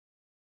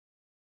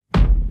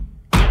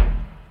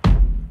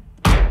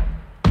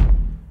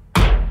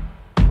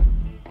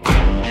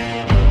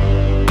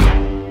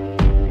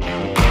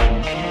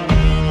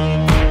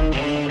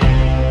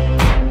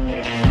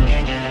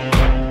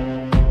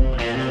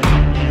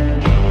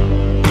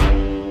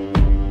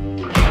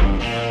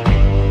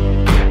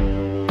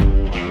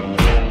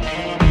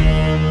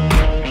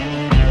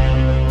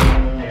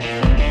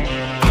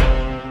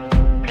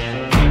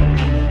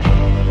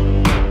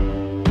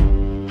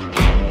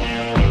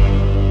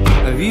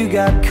you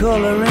got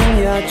color in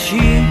your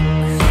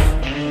cheeks?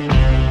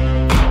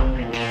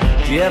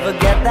 Do you ever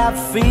get that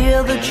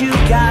feel that you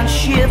can't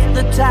shift,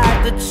 the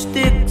tide that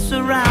sticks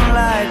around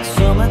like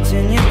summat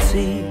in your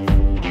teeth?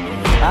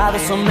 Are there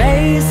some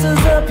aces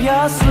up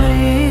your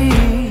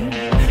sleeve?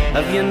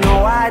 Have you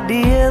no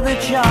idea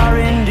that you're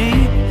in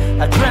deep?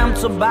 I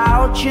dreamt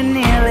about you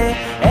nearly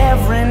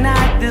every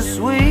night this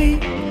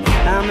week.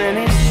 How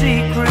many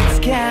secrets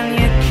can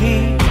you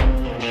keep?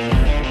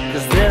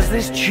 'Cause there's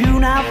this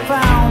tune I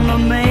found that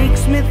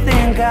makes me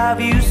think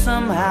of you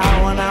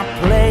somehow, and I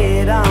play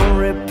it on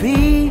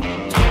repeat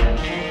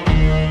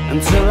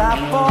until I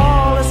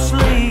fall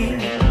asleep,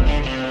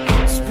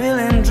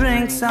 spilling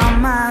drinks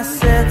on my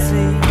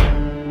settee.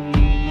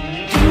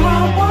 Do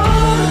I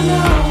wanna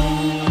know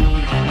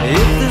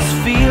if this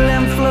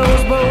feeling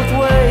flows both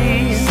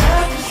ways?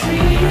 Sad to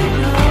see you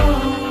go.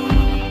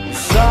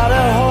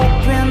 Sorta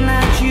hoping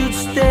that you'd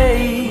stay.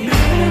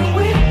 And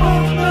we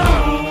both know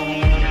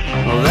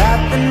that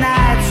the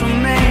nights were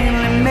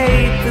mainly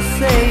made for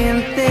saying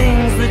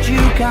things that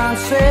you can't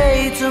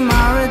say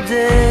tomorrow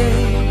day.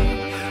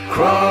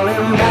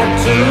 Crawling back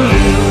to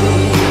you,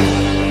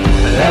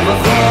 I never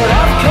thought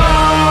of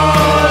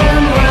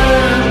calling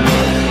when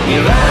you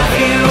have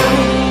you,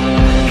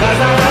 'cause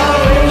I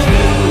always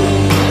knew.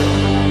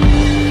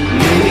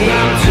 Maybe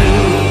I'm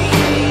too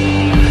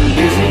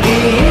busy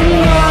being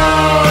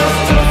lost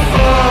to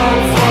fall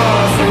for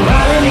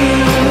somebody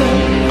new.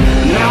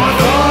 Now I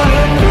thought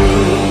it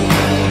through,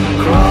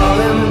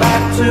 crawling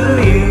back to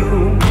you.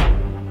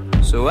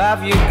 So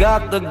have you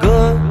got the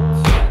goods?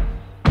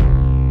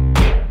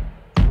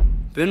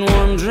 Been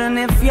wondering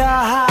if your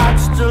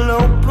heart's still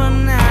open,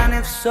 and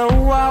if so,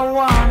 I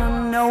wanna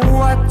know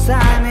what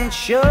time it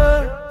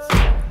should.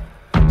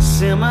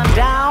 Simmer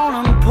down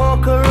and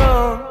poker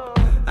up.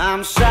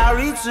 I'm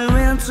sorry to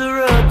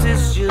interrupt,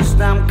 it's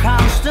just I'm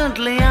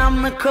constantly on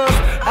the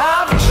cusp.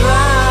 I've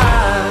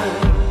tried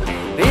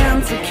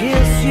to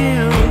kiss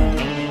you.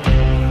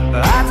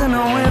 I don't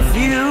know if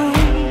you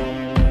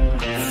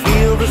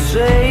feel the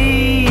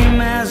same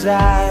as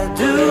I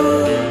do,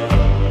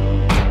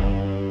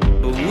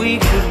 but we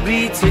could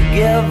be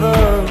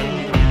together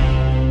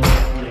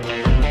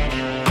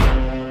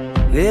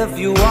if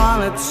you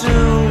wanted to.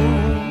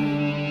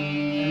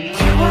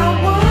 Do I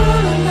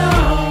wanna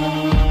know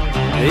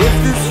if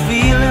this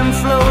feeling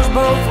flows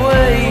both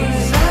ways?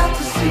 Sad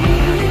to see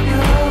you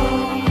go.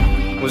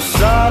 We're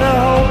sorta